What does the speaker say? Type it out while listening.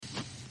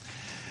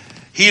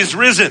He is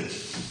risen.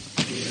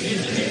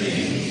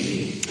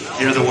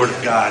 Hear the word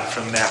of God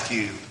from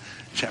Matthew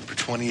chapter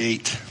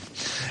 28.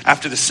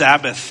 After the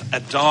Sabbath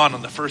at dawn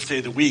on the first day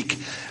of the week,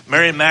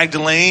 Mary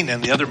Magdalene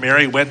and the other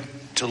Mary went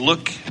to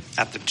look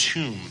at the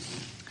tomb.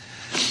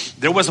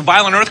 There was a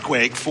violent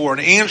earthquake, for an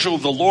angel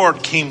of the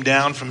Lord came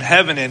down from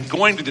heaven and,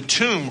 going to the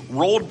tomb,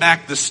 rolled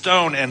back the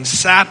stone and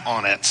sat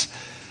on it.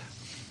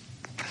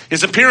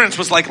 His appearance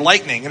was like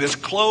lightning, and his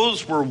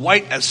clothes were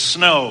white as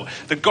snow.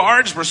 The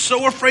guards were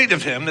so afraid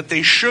of him that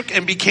they shook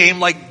and became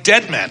like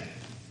dead men.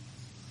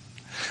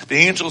 The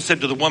angel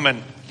said to the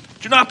woman,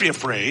 "Do not be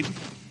afraid,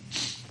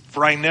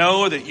 for I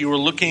know that you are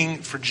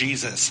looking for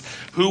Jesus,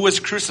 who was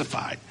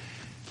crucified."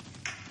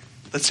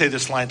 Let's say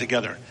this line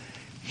together.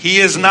 He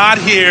is not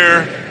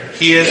here,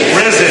 he is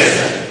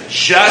risen,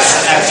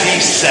 just as he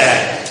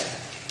said.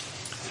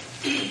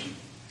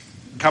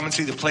 Come and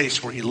see the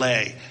place where he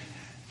lay.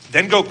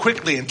 Then go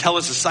quickly and tell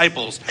his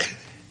disciples,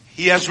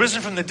 he has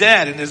risen from the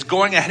dead and is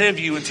going ahead of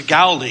you into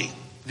Galilee.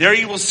 There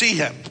you will see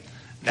him.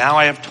 Now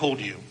I have told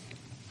you.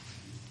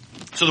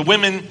 So the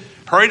women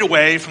hurried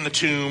away from the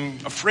tomb,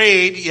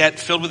 afraid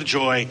yet filled with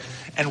joy,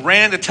 and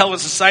ran to tell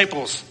his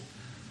disciples.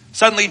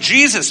 Suddenly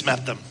Jesus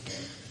met them.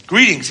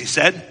 "Greetings," he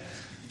said.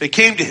 They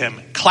came to him,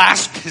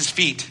 clasped his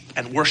feet,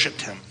 and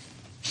worshipped him.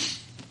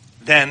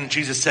 Then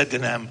Jesus said to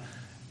them,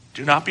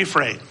 "Do not be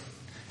afraid.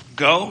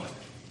 Go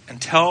and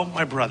tell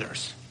my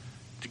brothers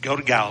to go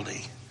to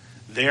Galilee.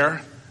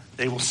 There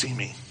they will see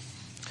me."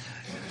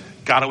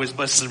 God always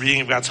blesses the reading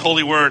of God's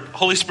holy word.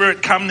 Holy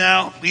Spirit, come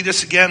now. Lead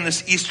us again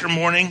this Easter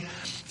morning.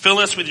 Fill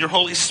us with your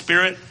Holy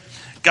Spirit.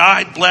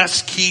 Guide,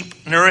 bless,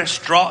 keep, nourish,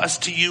 draw us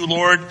to you,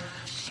 Lord.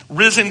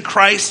 Risen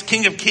Christ,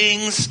 King of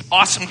Kings,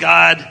 awesome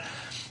God.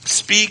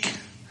 Speak,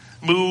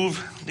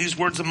 move. These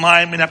words of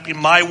mine may not be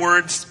my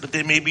words, but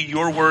they may be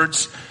your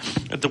words.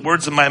 That the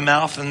words of my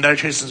mouth and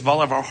meditations of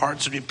all of our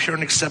hearts would be pure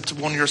and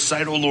acceptable in your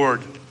sight, O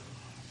Lord,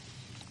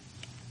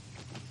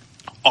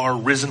 our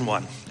risen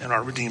one and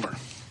our Redeemer.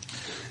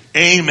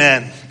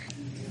 Amen.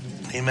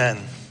 Amen.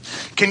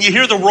 Can you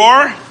hear the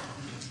roar?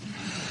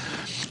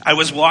 I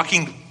was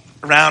walking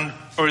around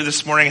early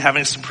this morning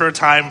having some prayer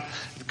time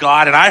with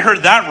God, and I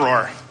heard that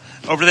roar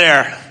over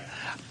there.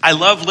 I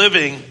love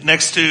living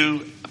next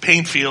to a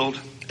paint field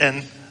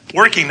and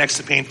working next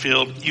to paint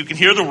field. You can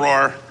hear the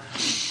roar.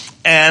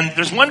 And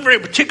there's one very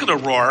particular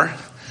roar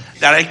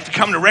that I've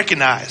come to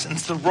recognize, and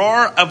it's the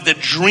roar of the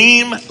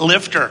Dream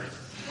Lifter.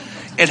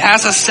 It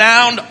has a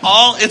sound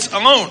all its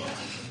own.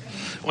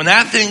 When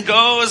that thing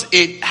goes,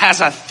 it has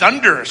a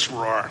thunderous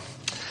roar.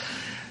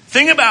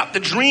 Thing about the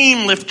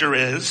Dream Lifter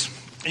is,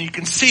 and you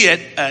can see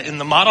it in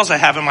the models I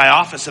have in my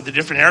office of the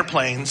different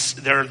airplanes,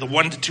 they're the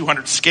 1 to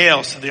 200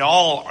 scale, so they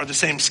all are the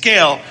same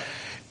scale.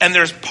 And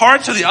there's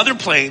parts of the other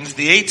planes,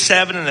 the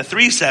 87 and the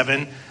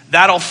 37,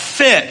 that'll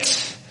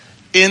fit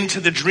into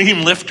the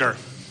Dream Lifter.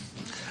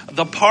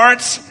 The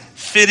parts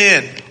fit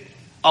in.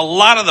 A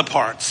lot of the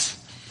parts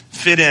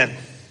fit in.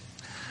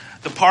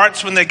 The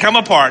parts, when they come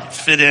apart,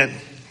 fit in.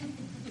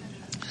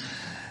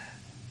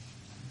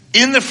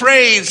 In the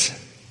phrase,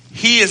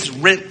 he is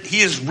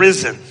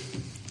risen.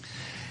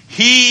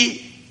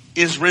 He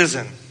is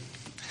risen.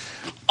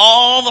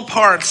 All the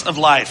parts of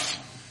life,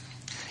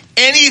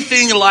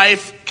 anything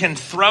life can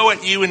throw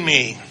at you and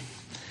me,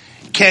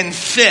 can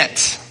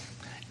fit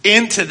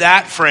into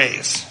that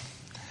phrase.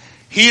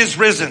 He is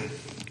risen.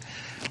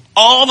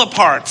 All the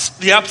parts,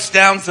 the ups,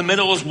 downs, the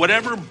middles,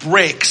 whatever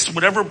breaks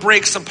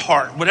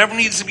apart, whatever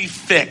needs to be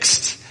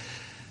fixed,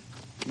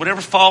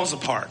 whatever falls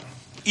apart,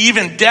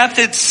 even death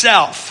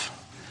itself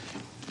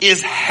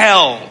is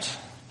held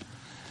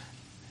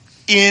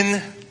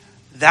in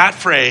that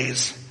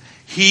phrase,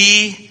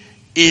 he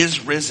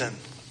is risen.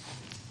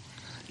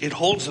 It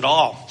holds it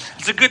all.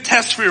 It's a good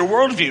test for your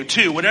worldview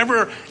too.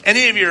 Whatever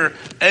any of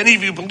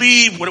you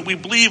believe, what we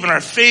believe in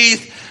our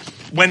faith,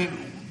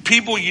 when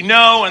people you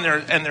know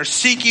and they're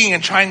seeking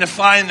and trying to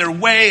find their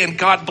way, and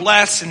God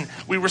bless, and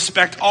we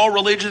respect all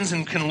religions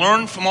and can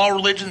learn from all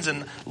religions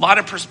and a lot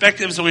of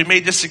perspectives that we may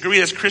disagree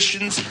as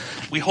Christians.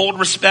 We hold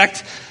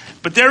respect.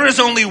 But there is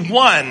only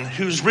one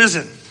who's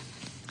risen.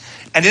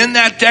 And in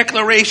that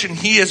declaration,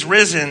 he is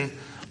risen,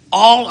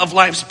 all of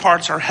life's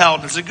parts are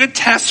held. It's a good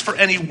test for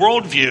any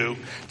worldview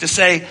to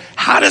say,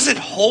 how does it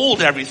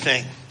hold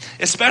everything?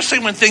 Especially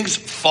when things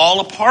fall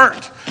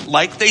apart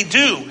like they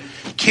do.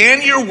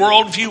 Can your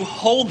worldview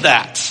hold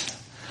that?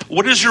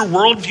 What does your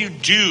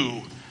worldview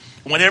do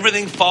when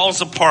everything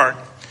falls apart?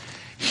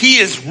 He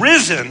is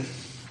risen,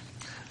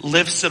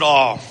 lifts it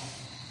all.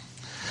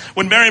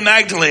 When Mary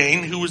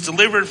Magdalene, who was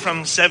delivered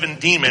from 7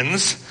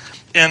 demons,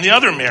 and the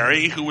other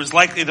Mary, who was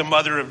likely the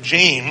mother of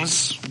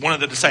James, one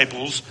of the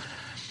disciples,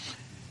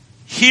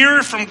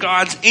 hear from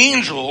God's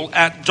angel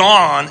at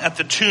dawn at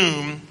the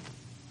tomb,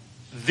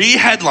 the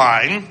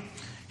headline,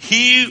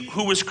 he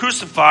who was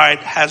crucified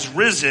has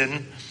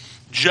risen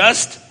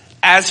just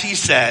as he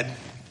said,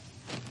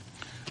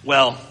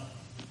 well,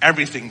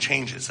 everything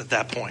changes at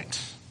that point.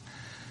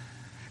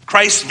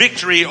 Christ's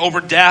victory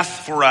over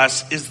death for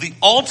us is the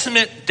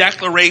ultimate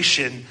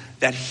declaration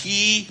that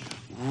he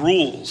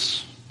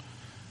rules.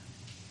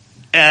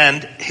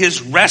 And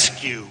his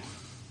rescue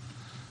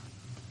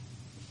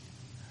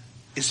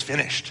is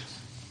finished.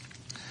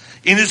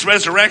 In his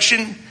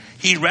resurrection,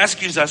 he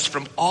rescues us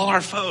from all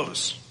our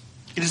foes.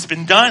 It has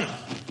been done.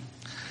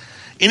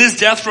 In his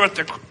death for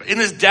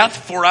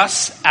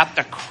us at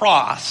the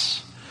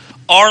cross,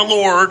 our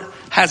Lord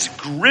has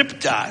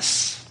gripped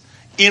us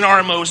in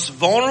our most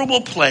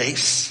vulnerable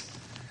place.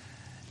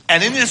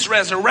 And in his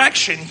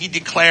resurrection, he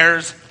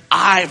declares,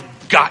 I've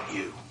got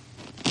you.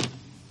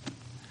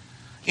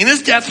 In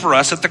his death for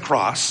us at the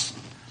cross,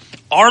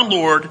 our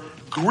Lord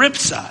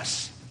grips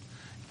us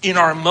in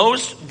our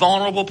most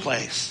vulnerable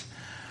place.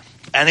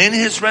 And in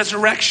his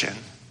resurrection,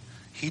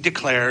 he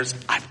declares,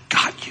 I've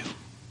got you.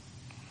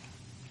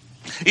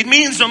 It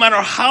means no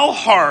matter how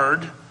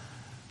hard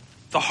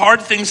the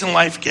hard things in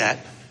life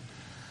get,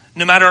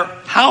 no matter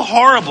how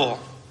horrible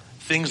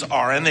things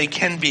are, and they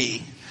can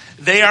be,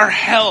 they are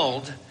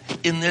held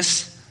in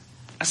this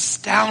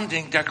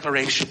astounding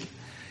declaration.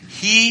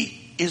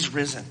 He is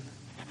risen.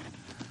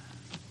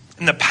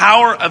 And the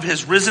power of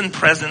his risen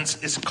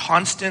presence is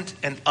constant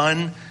and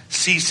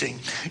unceasing.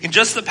 In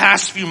just the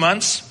past few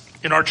months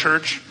in our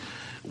church,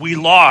 we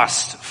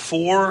lost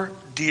 4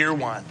 dear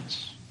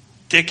ones.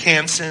 Dick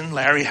Hansen,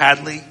 Larry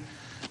Hadley,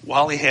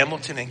 Wally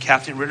Hamilton, and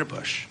Kathy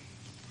Ritterbush.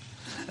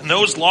 And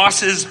those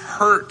losses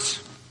hurt.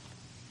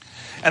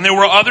 And there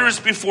were others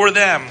before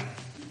them.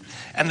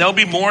 And there'll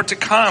be more to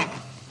come.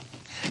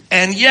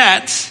 And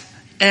yet,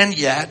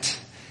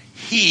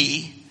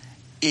 he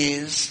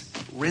is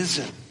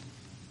risen.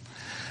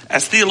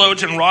 As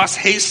theologian Ross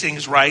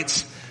Hastings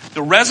writes,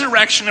 the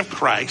resurrection of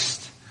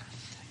Christ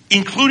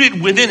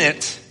included within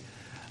it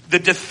the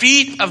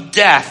defeat of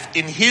death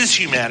in his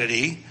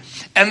humanity,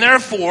 and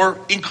therefore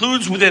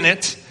includes within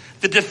it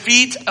the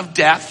defeat of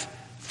death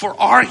for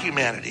our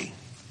humanity.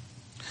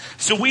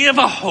 So we have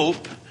a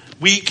hope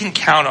we can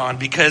count on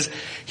because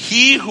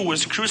he who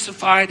was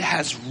crucified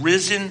has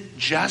risen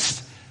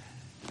just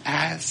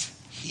as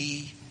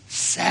he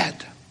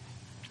said.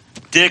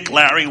 Dick,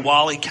 Larry,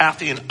 Wally,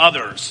 Kathy, and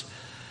others.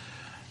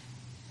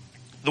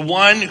 The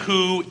one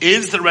who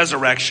is the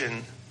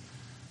resurrection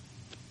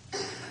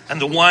and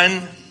the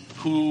one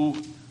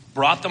who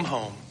brought them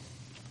home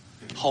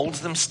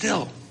holds them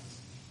still.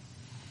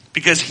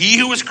 Because he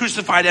who was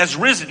crucified has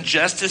risen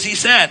just as he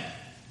said.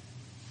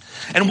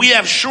 And we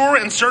have sure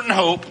and certain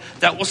hope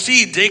that we'll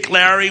see Dick,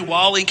 Larry,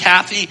 Wally,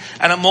 Kathy,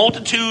 and a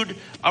multitude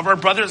of our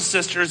brothers and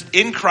sisters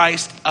in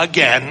Christ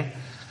again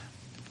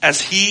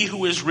as he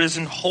who is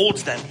risen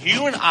holds them.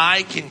 You and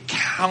I can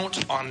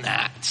count on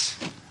that.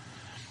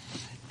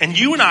 And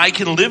you and I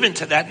can live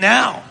into that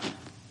now.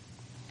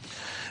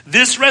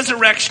 This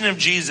resurrection of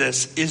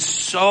Jesus is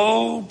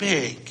so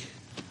big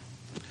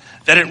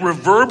that it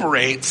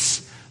reverberates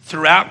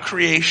throughout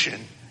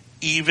creation,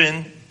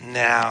 even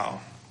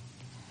now.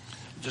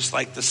 Just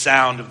like the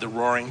sound of the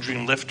roaring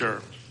dream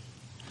lifter.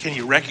 Can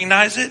you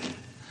recognize it?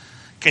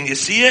 Can you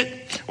see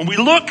it? When we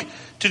look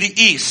to the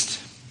east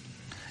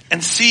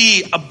and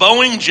see a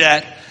Boeing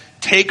jet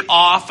take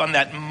off on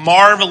that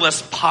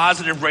marvelous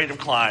positive rate of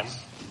climb.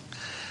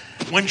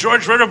 When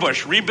George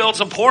Ritterbush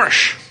rebuilds a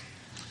Porsche,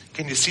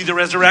 can you see the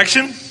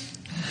resurrection?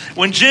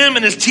 When Jim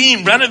and his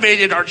team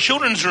renovated our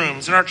children's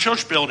rooms in our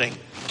church building,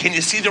 can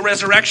you see the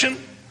resurrection?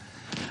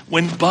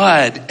 When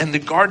Bud and the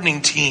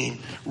gardening team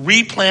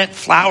replant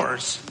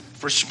flowers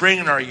for spring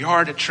in our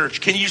yard at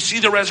church, can you see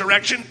the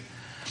resurrection?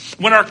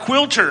 When our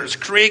quilters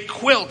create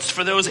quilts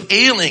for those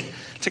ailing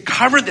to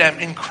cover them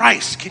in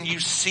Christ, can you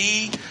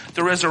see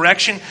the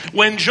resurrection?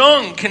 When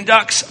Jung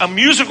conducts a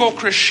musical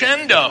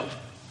crescendo,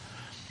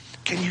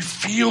 can you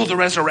feel the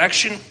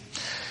resurrection?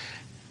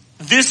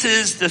 This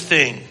is the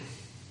thing.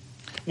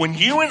 When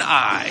you and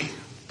I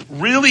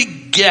really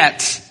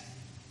get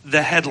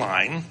the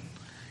headline,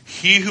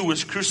 he who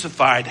was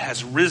crucified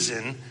has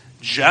risen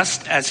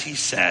just as he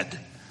said.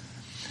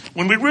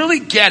 When we really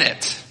get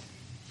it,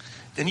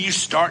 then you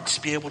start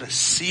to be able to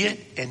see it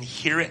and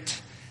hear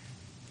it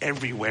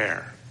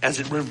everywhere as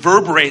it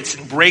reverberates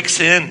and breaks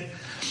in.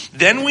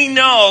 Then we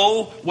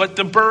know what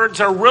the birds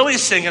are really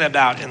singing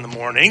about in the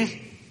morning.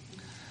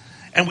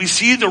 And we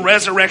see the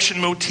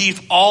resurrection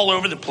motif all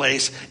over the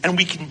place, and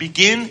we can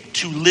begin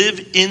to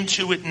live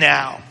into it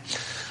now.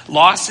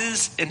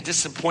 Losses and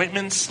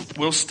disappointments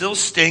will still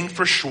sting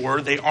for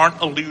sure. They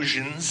aren't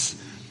illusions.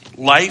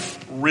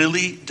 Life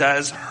really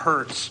does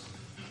hurt.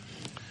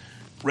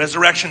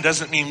 Resurrection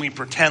doesn't mean we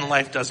pretend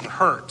life doesn't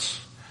hurt,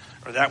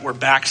 or that we're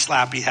back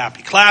slappy,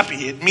 happy,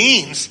 clappy. It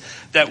means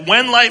that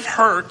when life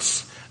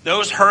hurts,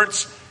 those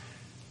hurts,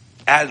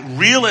 as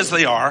real as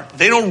they are,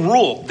 they don't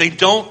rule. They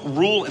don't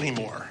rule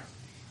anymore.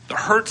 The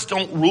hurts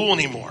don't rule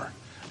anymore.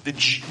 The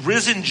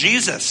risen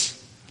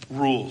Jesus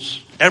rules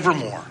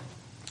evermore.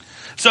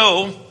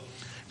 So,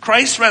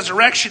 Christ's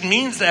resurrection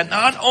means that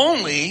not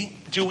only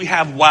do we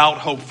have wild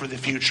hope for the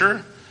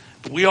future,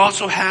 but we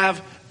also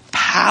have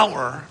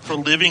power for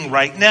living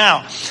right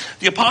now.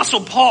 The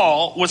Apostle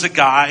Paul was a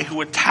guy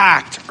who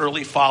attacked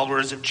early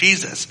followers of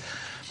Jesus.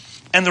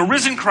 And the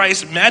risen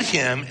Christ met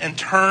him and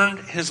turned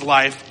his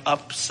life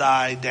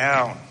upside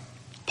down.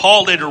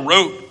 Paul later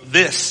wrote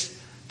this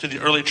to the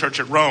early church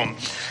at Rome.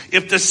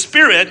 If the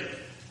Spirit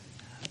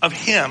of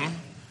him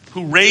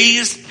who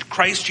raised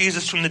Christ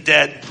Jesus from the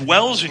dead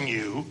dwells in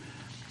you,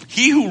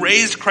 he who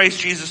raised Christ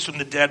Jesus from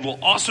the dead will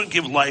also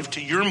give life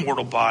to your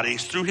mortal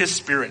bodies through his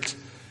Spirit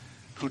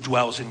who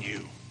dwells in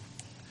you.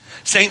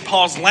 St.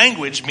 Paul's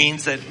language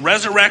means that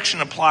resurrection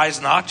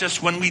applies not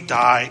just when we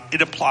die,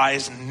 it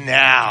applies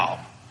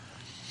now.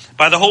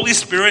 By the Holy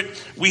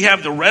Spirit, we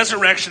have the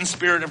resurrection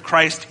Spirit of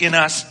Christ in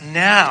us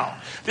now.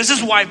 This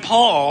is why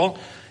Paul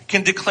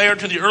can declare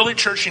to the early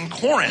church in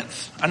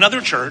Corinth,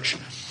 another church,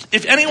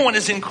 if anyone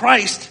is in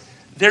Christ,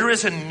 there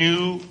is a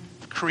new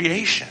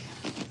creation.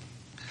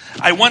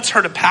 I once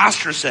heard a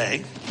pastor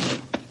say,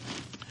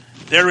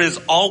 there is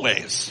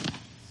always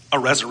a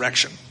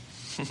resurrection.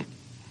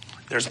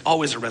 There's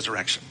always a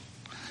resurrection.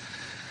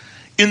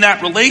 In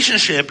that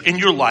relationship in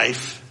your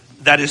life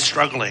that is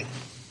struggling,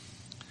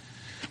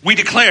 we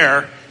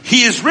declare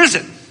he is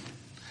risen.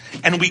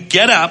 And we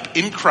get up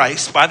in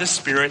Christ by the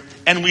Spirit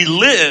and we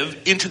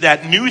live into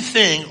that new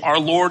thing our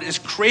Lord is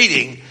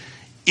creating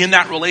in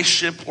that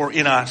relationship or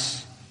in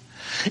us.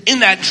 In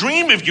that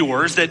dream of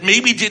yours that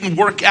maybe didn't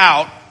work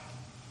out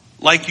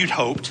like you'd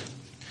hoped,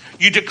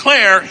 you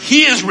declare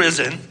he is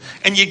risen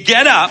and you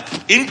get up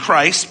in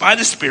Christ by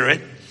the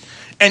Spirit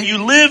and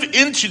you live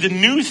into the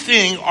new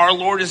thing our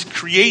Lord is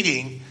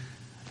creating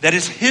that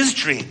is his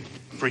dream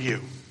for you.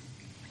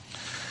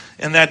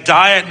 And that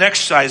diet and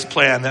exercise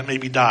plan that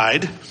maybe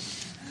died,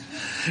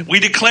 we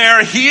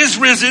declare he is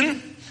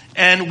risen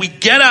and we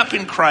get up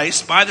in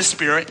Christ by the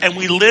Spirit and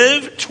we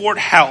live toward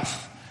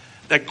health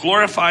that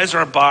glorifies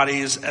our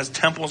bodies as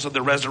temples of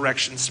the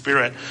resurrection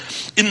Spirit.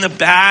 In the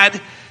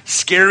bad,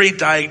 scary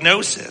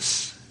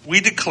diagnosis, we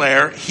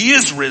declare he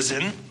is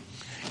risen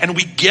and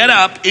we get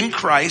up in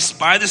Christ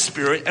by the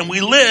Spirit and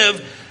we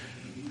live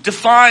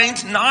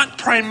defined not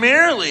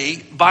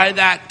primarily by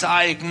that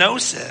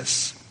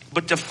diagnosis,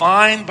 but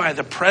defined by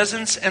the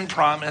presence and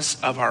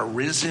promise of our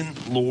risen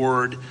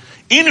Lord,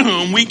 in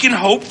whom we can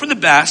hope for the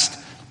best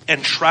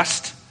and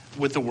trust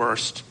with the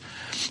worst.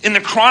 In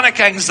the chronic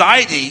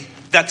anxiety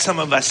that some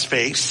of us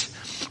face,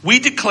 we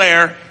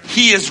declare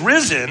he is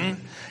risen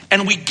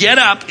and we get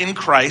up in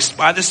Christ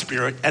by the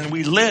Spirit and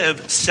we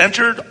live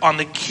centered on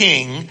the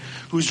King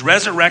whose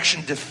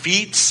resurrection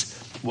defeats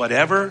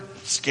whatever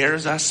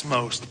scares us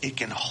most. It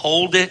can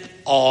hold it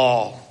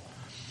all.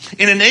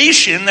 In a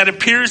nation that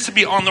appears to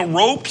be on the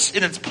ropes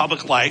in its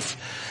public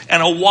life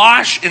and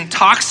awash in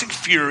toxic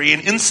fury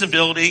and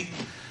incivility,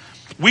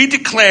 we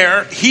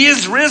declare he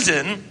is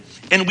risen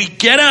and we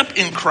get up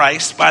in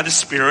Christ by the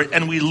Spirit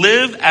and we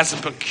live as a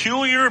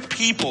peculiar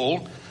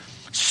people,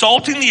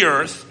 salting the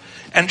earth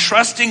and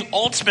trusting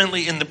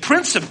ultimately in the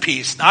Prince of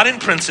Peace, not in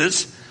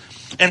princes,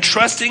 and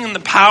trusting in the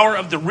power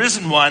of the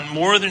risen one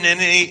more than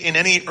in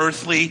any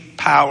earthly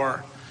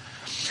power.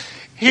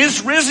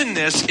 His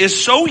risenness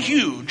is so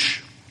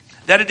huge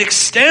that it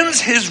extends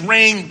his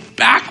reign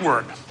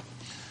backward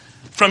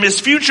from his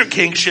future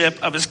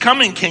kingship of his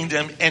coming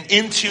kingdom and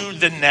into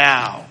the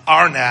now,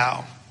 our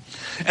now.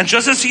 And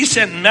just as he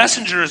sent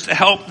messengers to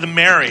help the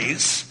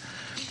Marys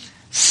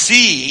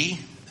see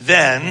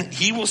then,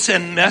 he will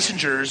send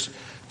messengers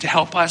to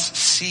help us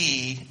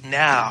see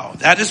now.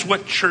 That is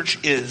what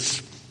church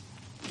is.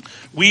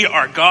 We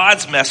are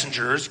God's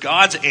messengers,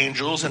 God's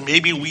angels, and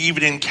maybe we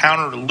even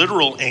encounter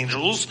literal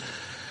angels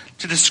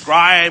to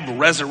describe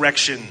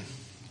resurrection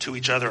to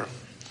each other.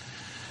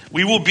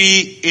 We will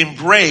be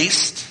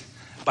embraced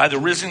by the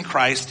risen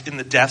Christ in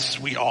the deaths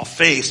we all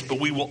face, but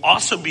we will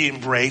also be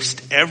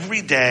embraced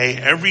every day,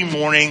 every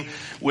morning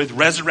with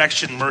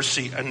resurrection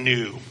mercy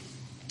anew.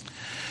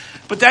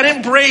 But that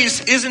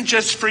embrace isn't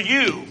just for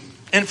you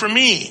and for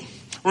me.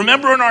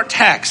 Remember in our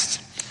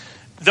text,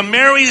 the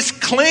Marys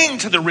cling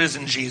to the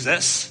risen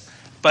Jesus,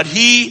 but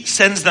he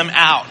sends them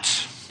out.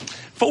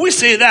 Before we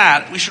say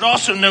that, we should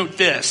also note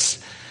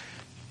this.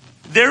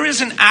 There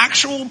is an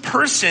actual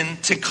person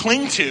to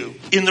cling to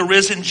in the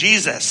risen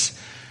Jesus.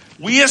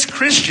 We as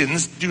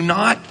Christians do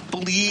not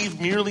believe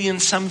merely in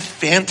some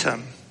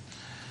phantom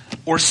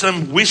or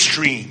some wish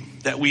dream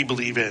that we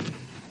believe in.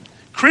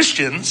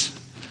 Christians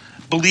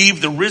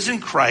believe the risen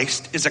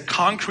Christ is a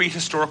concrete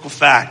historical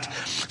fact.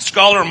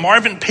 Scholar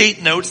Marvin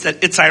Pate notes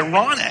that it's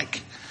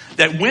ironic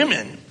that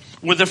women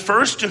were the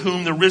first to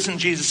whom the risen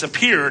Jesus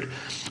appeared,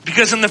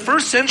 because in the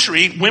first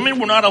century, women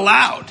were not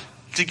allowed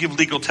to give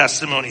legal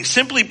testimony.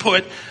 Simply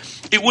put,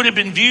 it would have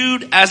been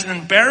viewed as an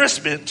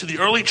embarrassment to the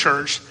early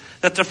church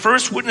that the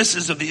first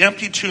witnesses of the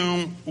empty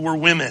tomb were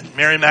women.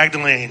 Mary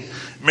Magdalene,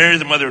 Mary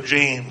the mother of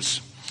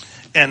James,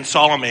 and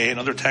Salome and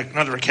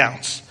other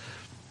accounts.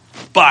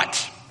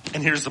 But,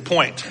 and here's the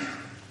point,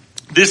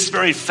 this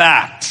very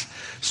fact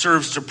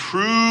serves to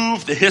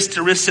prove the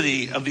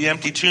historicity of the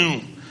empty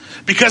tomb.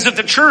 Because if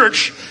the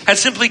church had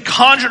simply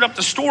conjured up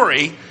the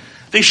story,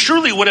 they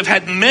surely would have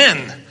had men,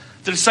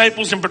 the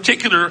disciples in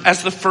particular,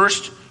 as the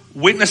first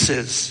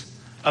witnesses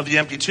of the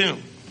empty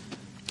tomb.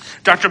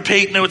 Dr.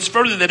 Pate notes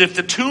further that if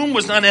the tomb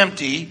was not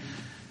empty,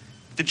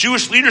 the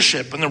Jewish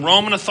leadership and the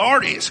Roman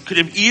authorities could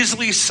have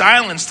easily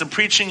silenced the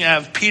preaching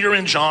of Peter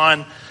and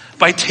John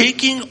by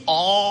taking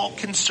all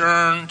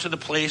concern to the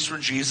place where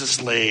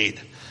Jesus laid.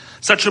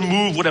 Such a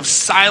move would have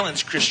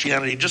silenced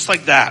Christianity just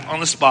like that, on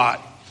the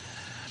spot.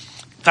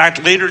 In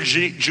fact, later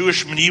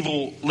Jewish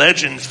medieval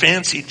legend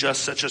fancied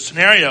just such a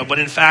scenario, but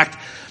in fact,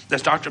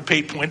 as Dr.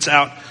 Pate points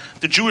out,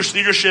 the Jewish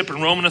leadership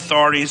and Roman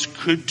authorities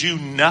could do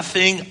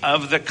nothing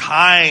of the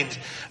kind,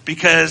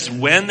 because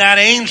when that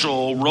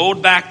angel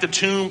rolled back the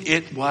tomb,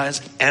 it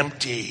was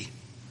empty.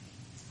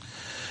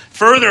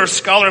 Further,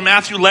 scholar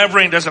Matthew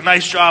Levering does a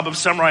nice job of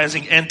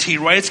summarizing N.T.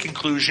 Wright's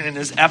conclusion in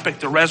his epic,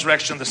 The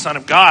Resurrection of the Son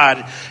of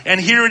God. And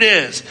here it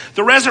is.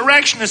 The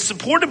resurrection is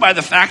supported by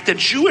the fact that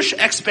Jewish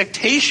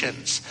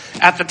expectations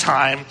at the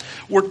time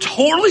were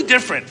totally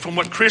different from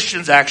what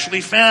Christians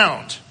actually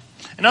found.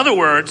 In other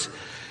words,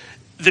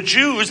 the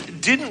Jews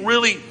didn't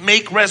really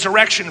make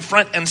resurrection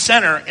front and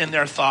center in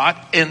their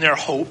thought, in their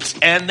hopes,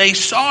 and they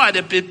saw it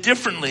a bit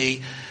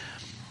differently.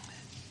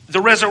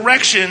 The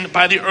resurrection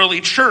by the early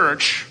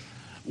church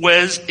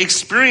was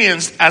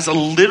experienced as a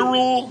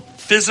literal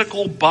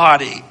physical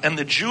body, and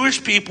the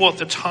Jewish people at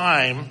the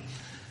time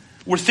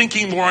were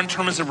thinking more in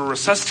terms of a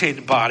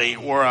resuscitated body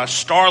or a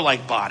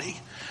star-like body.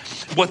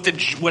 What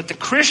the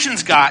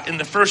Christians got in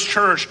the first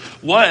church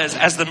was,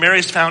 as the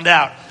Marys found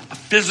out, a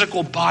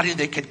physical body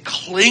they could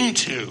cling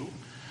to.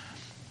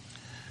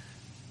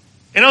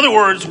 In other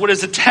words, what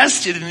is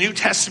attested in the New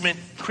Testament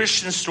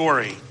Christian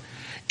story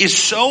is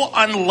so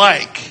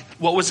unlike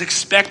what was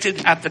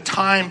expected at the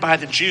time by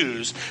the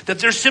Jews that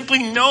there's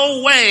simply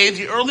no way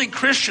the early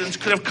Christians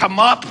could have come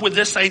up with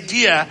this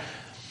idea,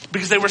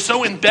 because they were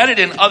so embedded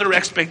in other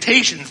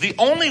expectations. The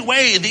only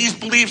way these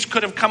beliefs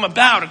could have come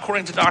about,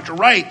 according to Dr.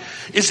 Wright,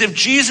 is if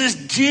Jesus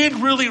did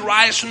really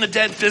rise from the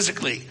dead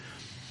physically.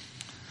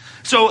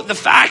 So the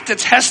fact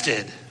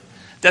attested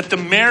that the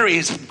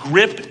Marys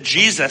grip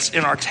Jesus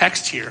in our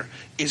text here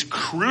is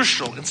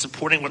crucial in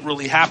supporting what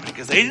really happened,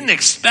 because they didn't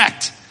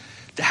expect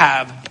to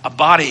have a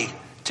body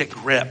to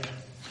grip.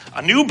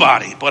 A new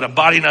body, but a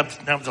body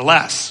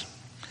nevertheless.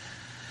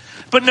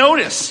 But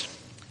notice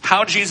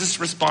how Jesus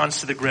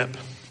responds to the grip.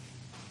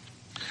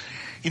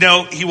 You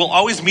know, he will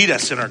always meet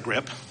us in our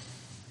grip,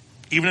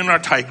 even in our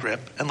tight grip,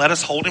 and let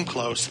us hold him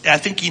close. I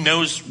think he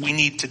knows we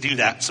need to do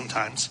that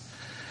sometimes.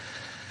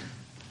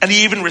 And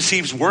he even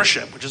receives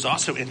worship, which is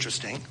also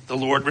interesting. The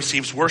Lord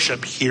receives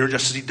worship here,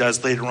 just as he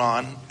does later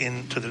on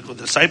to the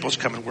disciples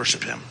come and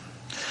worship him.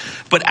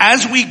 But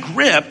as we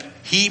grip,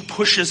 he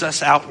pushes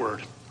us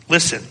outward.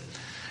 Listen,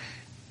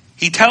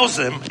 he tells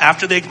them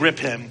after they grip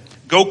him,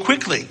 go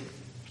quickly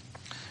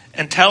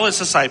and tell his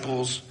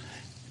disciples,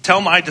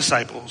 tell my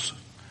disciples,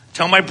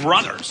 tell my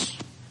brothers,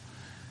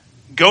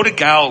 go to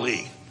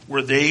Galilee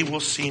where they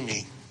will see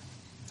me.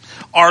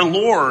 Our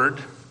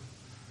Lord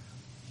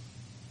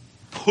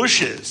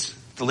pushes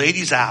the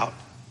ladies out,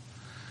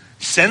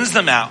 sends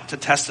them out to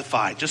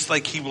testify, just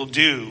like he will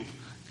do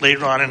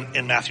later on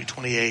in Matthew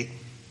 28.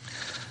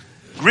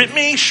 Grip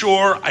me,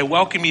 sure, I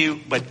welcome you,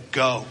 but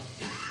go.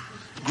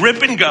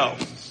 Grip and go.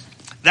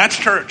 That's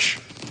church.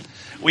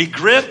 We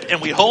grip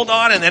and we hold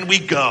on and then we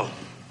go.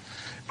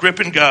 Grip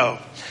and go.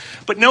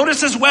 But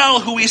notice as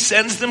well who he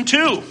sends them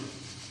to.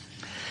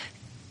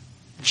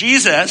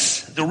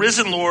 Jesus, the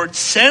risen Lord,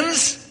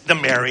 sends the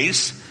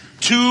Marys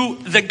to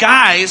the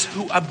guys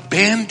who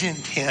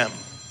abandoned him.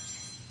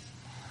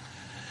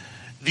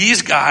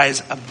 These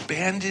guys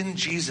abandoned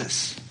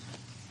Jesus,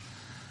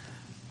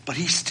 but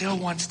he still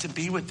wants to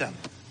be with them.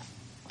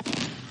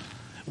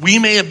 We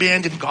may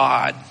abandon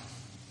God,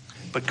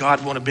 but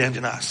God won't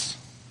abandon us.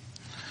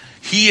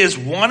 He is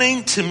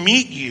wanting to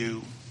meet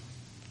you.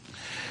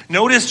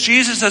 Notice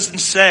Jesus doesn't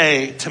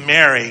say to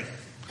Mary,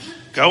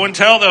 go and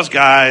tell those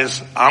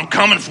guys I'm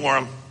coming for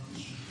them.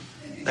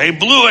 They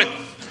blew it.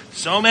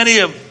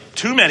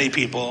 Too many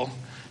people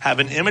have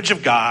an image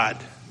of God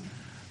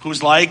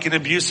who's like an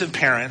abusive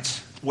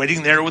parent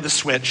waiting there with a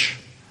switch,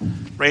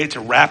 ready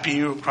to rap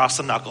you across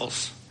the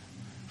knuckles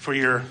for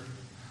your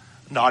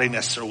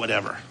naughtiness or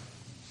whatever.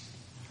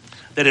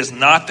 That is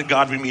not the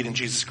God we meet in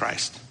Jesus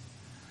Christ.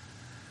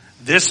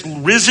 This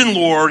risen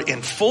Lord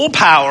in full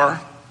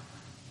power,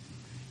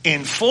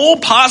 in full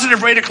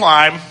positive rate of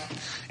climb,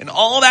 in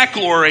all that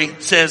glory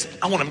says,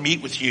 I want to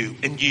meet with you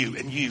and you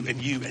and you and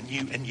you and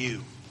you and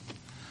you.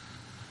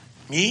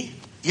 Me?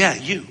 Yeah,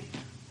 you.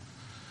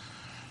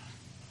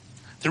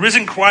 The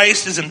risen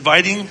Christ is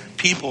inviting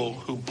people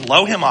who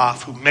blow him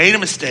off, who made a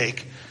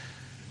mistake,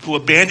 who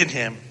abandoned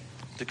him,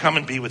 to come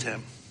and be with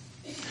him.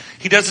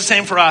 He does the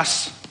same for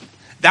us.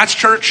 That's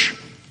church.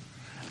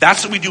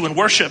 That's what we do in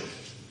worship.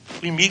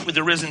 We meet with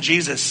the risen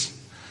Jesus.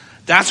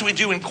 That's what we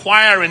do in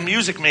choir and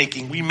music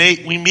making. We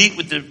meet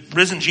with the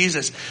risen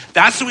Jesus.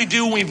 That's what we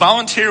do when we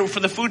volunteer for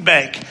the food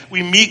bank.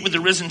 We meet with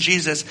the risen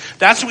Jesus.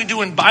 That's what we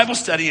do in Bible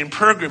study and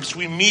prayer groups.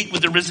 We meet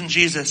with the risen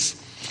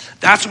Jesus.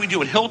 That's what we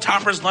do at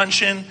Hilltoppers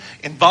Luncheon,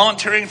 in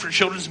volunteering for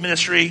children's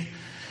ministry,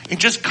 in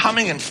just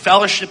coming and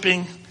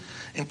fellowshipping,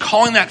 in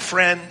calling that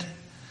friend,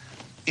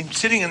 in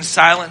sitting in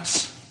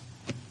silence.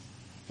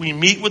 We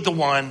meet with the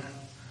one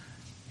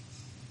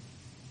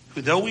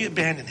who, though we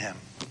abandon him,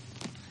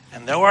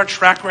 and though our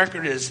track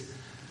record is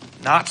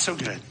not so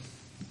good,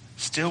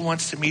 still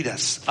wants to meet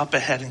us up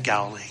ahead in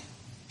Galilee.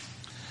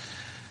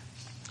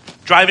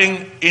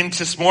 Driving in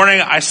this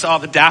morning, I saw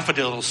the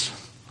daffodils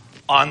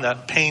on the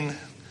Payne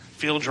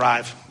Field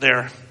Drive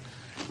there,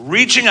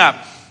 reaching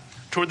up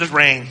toward the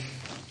rain.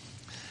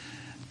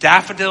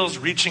 Daffodils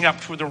reaching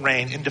up toward the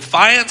rain. In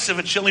defiance of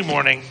a chilly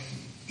morning,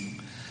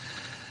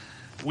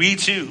 we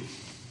too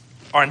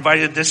are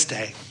invited this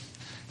day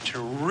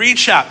to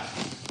reach up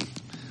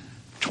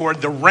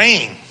toward the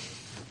reign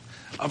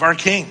of our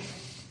King,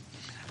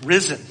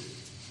 risen.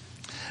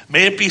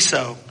 May it be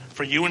so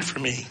for you and for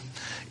me.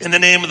 In the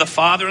name of the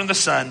Father and the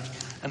Son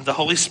and the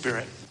Holy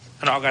Spirit.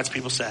 And all God's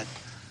people said,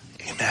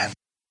 amen.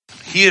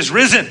 He is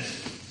risen.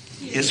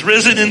 He is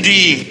risen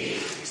indeed.